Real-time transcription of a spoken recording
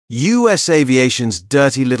US Aviation's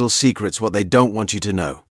dirty little secrets, what they don't want you to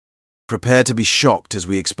know. Prepare to be shocked as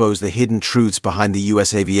we expose the hidden truths behind the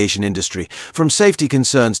US aviation industry. From safety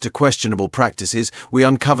concerns to questionable practices, we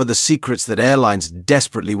uncover the secrets that airlines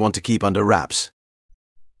desperately want to keep under wraps.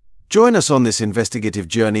 Join us on this investigative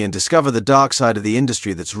journey and discover the dark side of the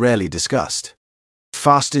industry that's rarely discussed.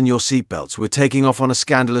 Fasten your seatbelts, we're taking off on a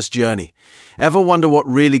scandalous journey. Ever wonder what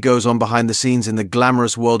really goes on behind the scenes in the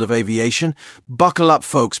glamorous world of aviation? Buckle up,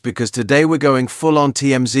 folks, because today we're going full-on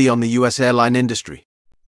TMZ on the US airline industry.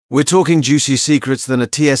 We're talking juicy secrets than a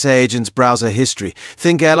TSA agent's browser history.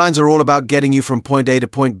 Think airlines are all about getting you from point A to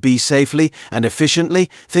point B safely and efficiently?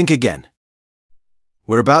 Think again.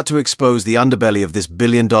 We're about to expose the underbelly of this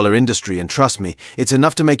billion-dollar industry, and trust me, it's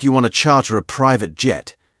enough to make you want to charter a private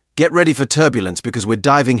jet. Get ready for turbulence because we're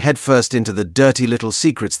diving headfirst into the dirty little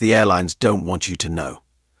secrets the airlines don't want you to know.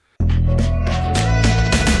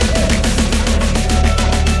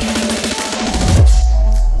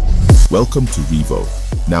 Welcome to Revo,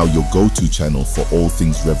 now your go-to channel for all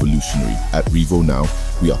things revolutionary. At Revo Now,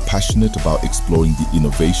 we are passionate about exploring the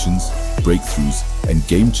innovations, breakthroughs, and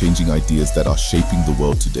game-changing ideas that are shaping the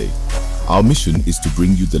world today. Our mission is to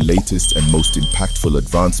bring you the latest and most impactful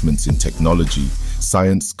advancements in technology,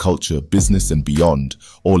 science, culture, business, and beyond,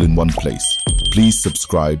 all in one place. Please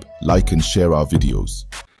subscribe, like, and share our videos.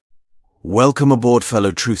 Welcome aboard,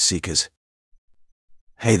 fellow truth seekers.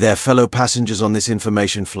 Hey there, fellow passengers on this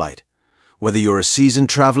information flight. Whether you're a seasoned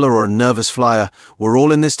traveler or a nervous flyer, we're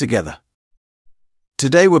all in this together.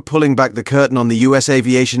 Today we're pulling back the curtain on the US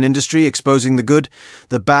aviation industry, exposing the good,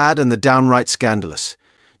 the bad, and the downright scandalous.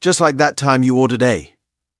 Just like that time you ordered a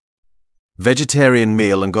vegetarian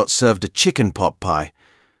meal and got served a chicken pot pie.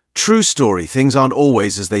 True story, things aren't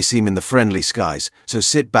always as they seem in the friendly skies, so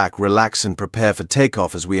sit back, relax, and prepare for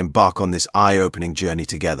takeoff as we embark on this eye-opening journey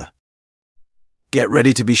together. Get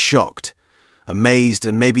ready to be shocked, amazed,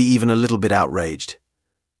 and maybe even a little bit outraged.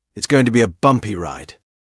 It's going to be a bumpy ride.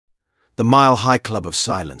 The Mile High Club of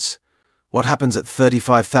Silence. What happens at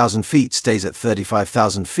 35,000 feet stays at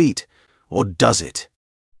 35,000 feet, or does it?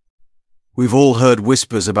 We've all heard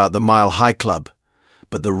whispers about the Mile High Club,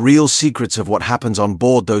 but the real secrets of what happens on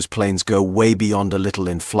board those planes go way beyond a little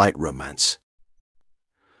in-flight romance.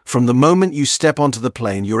 From the moment you step onto the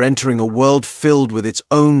plane, you're entering a world filled with its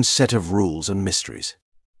own set of rules and mysteries.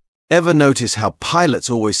 Ever notice how pilots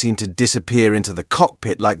always seem to disappear into the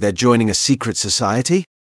cockpit like they're joining a secret society?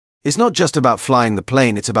 It's not just about flying the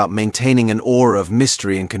plane, it's about maintaining an aura of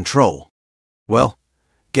mystery and control. Well,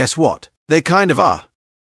 guess what? They kind of are.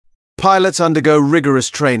 Pilots undergo rigorous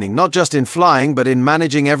training, not just in flying, but in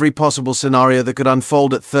managing every possible scenario that could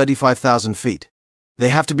unfold at 35,000 feet. They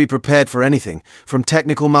have to be prepared for anything, from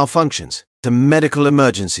technical malfunctions to medical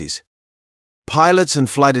emergencies. Pilots and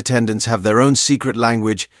flight attendants have their own secret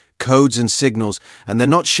language, codes and signals, and they're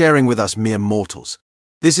not sharing with us mere mortals.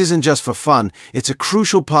 This isn't just for fun, it's a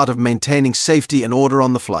crucial part of maintaining safety and order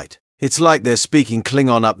on the flight. It's like they're speaking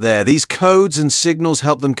Klingon up there. These codes and signals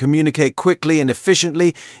help them communicate quickly and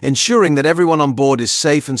efficiently, ensuring that everyone on board is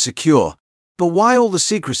safe and secure. But why all the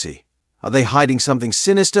secrecy? Are they hiding something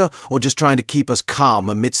sinister or just trying to keep us calm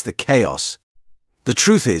amidst the chaos? The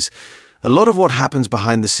truth is, a lot of what happens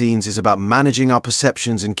behind the scenes is about managing our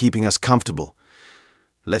perceptions and keeping us comfortable.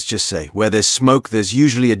 Let's just say, where there's smoke, there's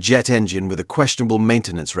usually a jet engine with a questionable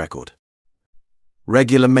maintenance record.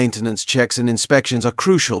 Regular maintenance checks and inspections are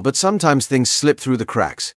crucial, but sometimes things slip through the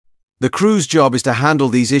cracks. The crew's job is to handle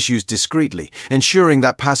these issues discreetly, ensuring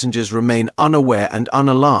that passengers remain unaware and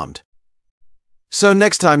unalarmed. So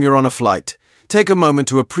next time you're on a flight, take a moment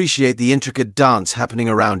to appreciate the intricate dance happening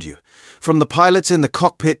around you. From the pilots in the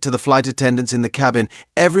cockpit to the flight attendants in the cabin,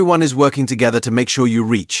 everyone is working together to make sure you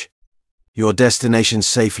reach your destination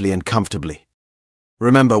safely and comfortably.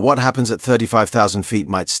 Remember, what happens at 35,000 feet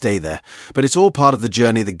might stay there, but it's all part of the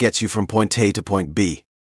journey that gets you from point A to point B.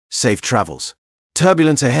 Safe travels.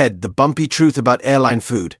 Turbulence ahead, the bumpy truth about airline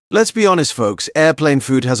food. Let's be honest, folks, airplane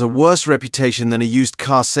food has a worse reputation than a used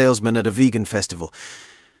car salesman at a vegan festival.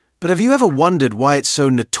 But have you ever wondered why it's so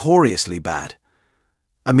notoriously bad?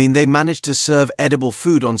 I mean, they managed to serve edible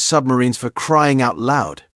food on submarines for crying out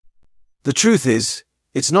loud. The truth is,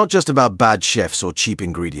 it's not just about bad chefs or cheap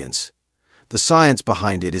ingredients. The science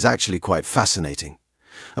behind it is actually quite fascinating.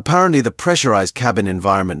 Apparently, the pressurized cabin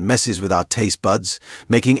environment messes with our taste buds,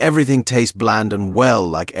 making everything taste bland and well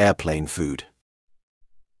like airplane food.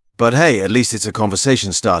 But hey, at least it's a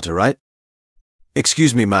conversation starter, right?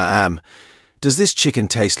 Excuse me, ma'am, does this chicken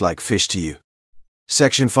taste like fish to you?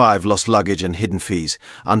 Section 5, Lost Luggage and Hidden Fees,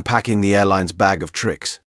 Unpacking the Airline's Bag of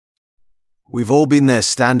Tricks. We've all been there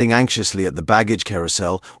standing anxiously at the baggage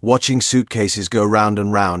carousel, watching suitcases go round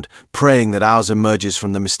and round, praying that ours emerges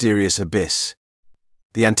from the mysterious abyss.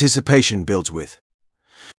 The anticipation builds with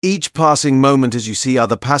each passing moment as you see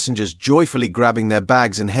other passengers joyfully grabbing their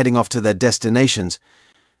bags and heading off to their destinations.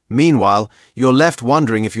 Meanwhile, you're left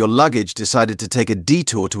wondering if your luggage decided to take a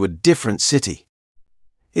detour to a different city.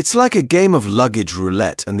 It's like a game of luggage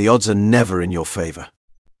roulette, and the odds are never in your favor.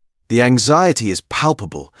 The anxiety is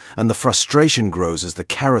palpable, and the frustration grows as the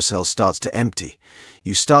carousel starts to empty.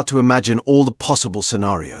 You start to imagine all the possible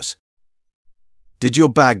scenarios. Did your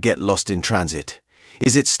bag get lost in transit?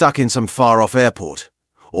 Is it stuck in some far-off airport?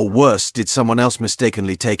 Or worse, did someone else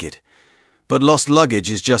mistakenly take it? But lost luggage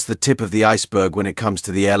is just the tip of the iceberg when it comes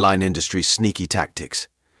to the airline industry's sneaky tactics.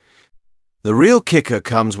 The real kicker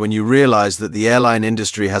comes when you realize that the airline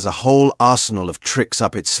industry has a whole arsenal of tricks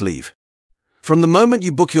up its sleeve. From the moment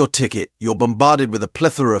you book your ticket, you're bombarded with a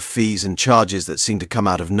plethora of fees and charges that seem to come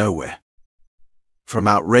out of nowhere. From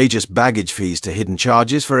outrageous baggage fees to hidden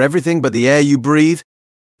charges for everything but the air you breathe,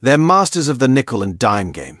 they're masters of the nickel and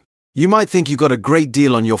dime game. You might think you got a great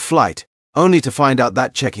deal on your flight, only to find out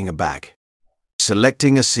that checking a bag,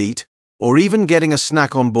 selecting a seat, or even getting a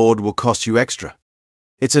snack on board will cost you extra.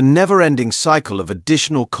 It's a never-ending cycle of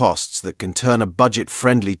additional costs that can turn a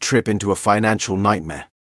budget-friendly trip into a financial nightmare.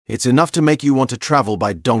 It's enough to make you want to travel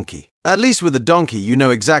by donkey. At least with a donkey, you know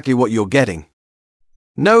exactly what you're getting.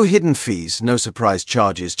 No hidden fees, no surprise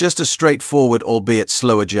charges, just a straightforward, albeit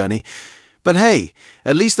slower journey. But hey,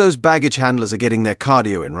 at least those baggage handlers are getting their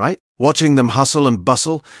cardio in, right? Watching them hustle and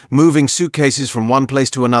bustle, moving suitcases from one place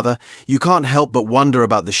to another, you can't help but wonder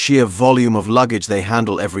about the sheer volume of luggage they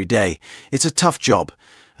handle every day. It's a tough job,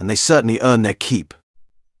 and they certainly earn their keep.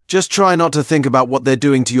 Just try not to think about what they're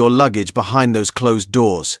doing to your luggage behind those closed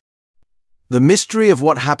doors. The mystery of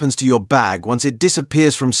what happens to your bag once it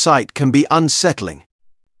disappears from sight can be unsettling.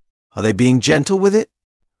 Are they being gentle with it?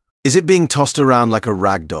 Is it being tossed around like a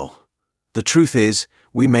rag doll? The truth is,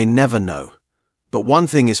 we may never know. But one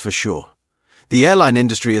thing is for sure. The airline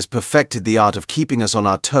industry has perfected the art of keeping us on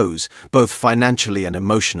our toes, both financially and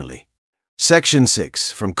emotionally. Section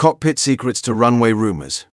 6. From cockpit secrets to runway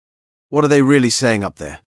rumors. What are they really saying up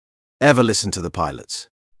there? Ever listen to the pilots?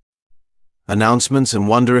 Announcements and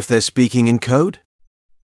wonder if they're speaking in code?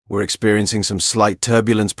 We're experiencing some slight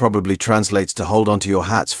turbulence, probably translates to hold on to your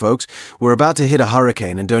hats, folks. We're about to hit a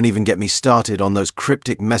hurricane, and don't even get me started on those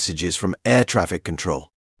cryptic messages from air traffic control.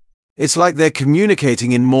 It's like they're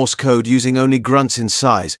communicating in Morse code using only grunts in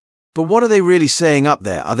size. But what are they really saying up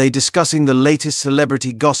there? Are they discussing the latest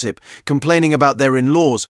celebrity gossip, complaining about their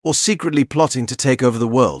in-laws, or secretly plotting to take over the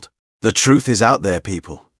world? The truth is out there,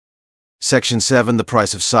 people. Section 7, the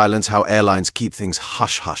price of silence, how airlines keep things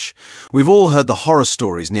hush-hush. We've all heard the horror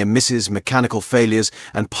stories near misses, mechanical failures,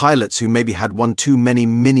 and pilots who maybe had one too many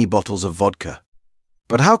mini bottles of vodka.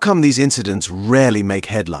 But how come these incidents rarely make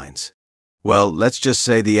headlines? Well, let's just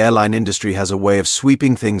say the airline industry has a way of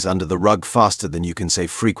sweeping things under the rug faster than you can say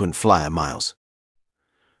frequent flyer miles.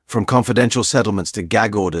 From confidential settlements to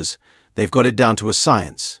gag orders, they've got it down to a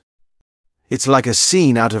science. It's like a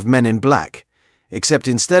scene out of Men in Black. Except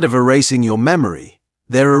instead of erasing your memory,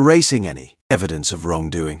 they're erasing any evidence of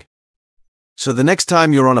wrongdoing. So the next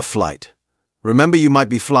time you're on a flight, remember you might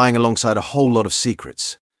be flying alongside a whole lot of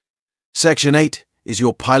secrets. Section 8, is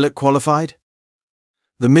your pilot qualified?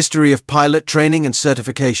 The mystery of pilot training and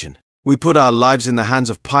certification. We put our lives in the hands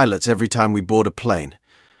of pilots every time we board a plane.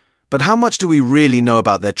 But how much do we really know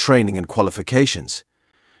about their training and qualifications?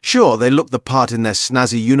 Sure, they look the part in their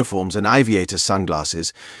snazzy uniforms and aviator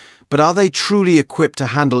sunglasses, but are they truly equipped to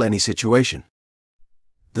handle any situation?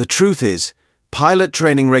 The truth is, pilot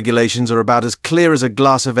training regulations are about as clear as a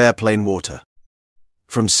glass of airplane water.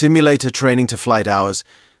 From simulator training to flight hours,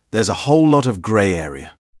 there's a whole lot of grey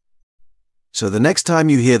area. So the next time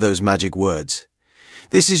you hear those magic words,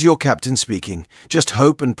 this is your captain speaking, just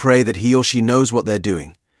hope and pray that he or she knows what they're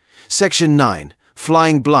doing. Section 9,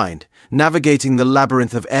 flying blind, navigating the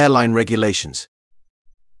labyrinth of airline regulations.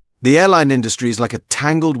 The airline industry is like a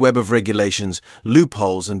tangled web of regulations,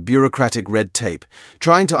 loopholes, and bureaucratic red tape.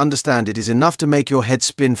 Trying to understand it is enough to make your head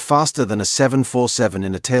spin faster than a 747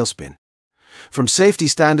 in a tailspin. From safety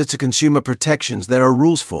standards to consumer protections, there are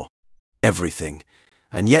rules for everything.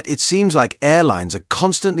 And yet it seems like airlines are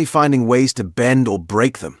constantly finding ways to bend or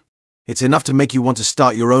break them. It's enough to make you want to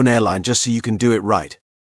start your own airline just so you can do it right.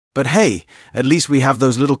 But hey, at least we have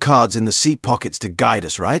those little cards in the seat pockets to guide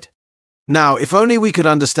us, right? Now, if only we could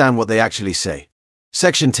understand what they actually say.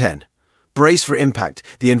 Section 10. Brace for impact,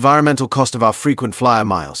 the environmental cost of our frequent flyer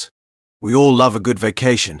miles. We all love a good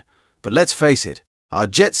vacation, but let's face it, our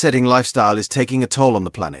jet-setting lifestyle is taking a toll on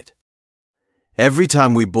the planet. Every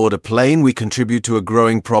time we board a plane, we contribute to a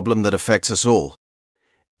growing problem that affects us all.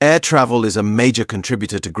 Air travel is a major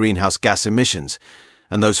contributor to greenhouse gas emissions,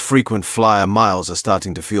 and those frequent flyer miles are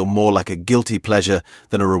starting to feel more like a guilty pleasure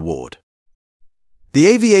than a reward. The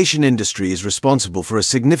aviation industry is responsible for a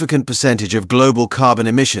significant percentage of global carbon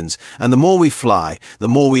emissions, and the more we fly, the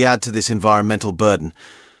more we add to this environmental burden.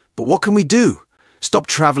 But what can we do? Stop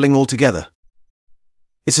traveling altogether?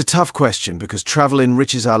 It's a tough question because travel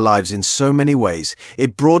enriches our lives in so many ways.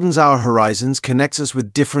 It broadens our horizons, connects us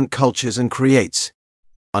with different cultures, and creates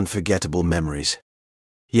unforgettable memories.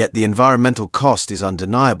 Yet the environmental cost is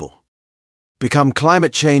undeniable. Become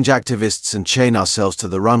climate change activists and chain ourselves to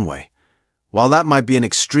the runway. While that might be an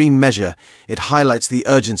extreme measure, it highlights the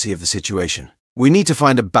urgency of the situation. We need to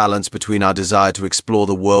find a balance between our desire to explore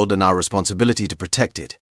the world and our responsibility to protect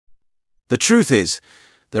it. The truth is,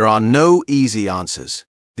 there are no easy answers.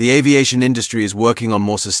 The aviation industry is working on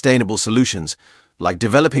more sustainable solutions, like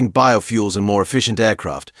developing biofuels and more efficient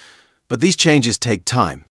aircraft, but these changes take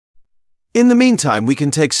time. In the meantime, we can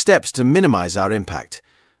take steps to minimize our impact,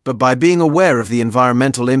 but by being aware of the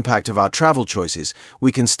environmental impact of our travel choices,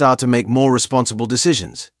 we can start to make more responsible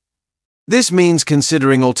decisions. This means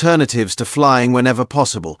considering alternatives to flying whenever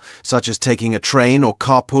possible, such as taking a train or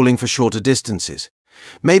carpooling for shorter distances.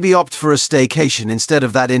 Maybe opt for a staycation instead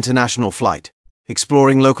of that international flight.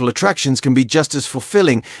 Exploring local attractions can be just as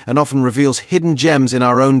fulfilling and often reveals hidden gems in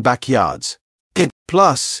our own backyards.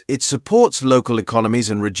 Plus, it supports local economies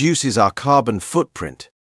and reduces our carbon footprint.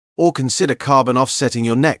 Or consider carbon offsetting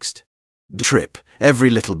your next trip. Every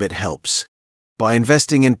little bit helps. By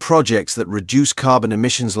investing in projects that reduce carbon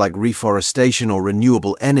emissions like reforestation or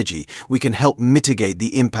renewable energy, we can help mitigate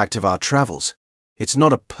the impact of our travels. It's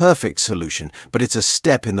not a perfect solution, but it's a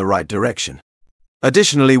step in the right direction.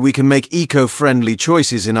 Additionally, we can make eco-friendly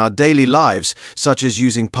choices in our daily lives, such as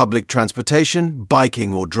using public transportation,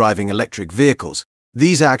 biking, or driving electric vehicles.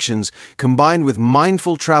 These actions, combined with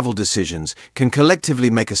mindful travel decisions, can collectively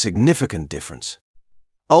make a significant difference.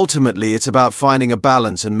 Ultimately, it's about finding a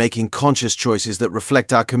balance and making conscious choices that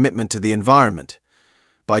reflect our commitment to the environment.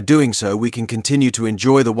 By doing so, we can continue to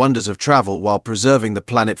enjoy the wonders of travel while preserving the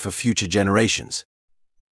planet for future generations.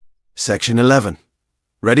 Section 11.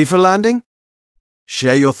 Ready for landing?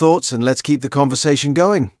 Share your thoughts and let's keep the conversation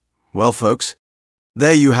going. Well, folks,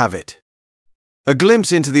 there you have it. A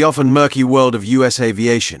glimpse into the often murky world of US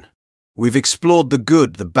aviation. We've explored the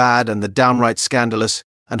good, the bad, and the downright scandalous,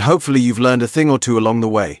 and hopefully you've learned a thing or two along the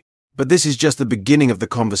way. But this is just the beginning of the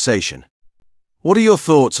conversation. What are your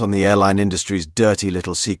thoughts on the airline industry's dirty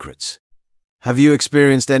little secrets? Have you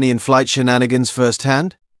experienced any in-flight shenanigans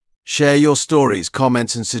firsthand? Share your stories,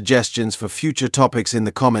 comments, and suggestions for future topics in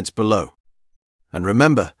the comments below. And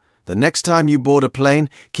remember, the next time you board a plane,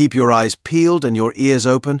 keep your eyes peeled and your ears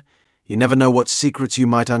open. You never know what secrets you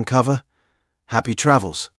might uncover. Happy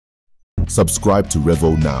travels. Subscribe to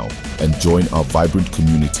Revo now and join our vibrant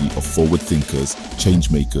community of forward thinkers,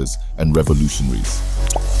 change makers, and revolutionaries.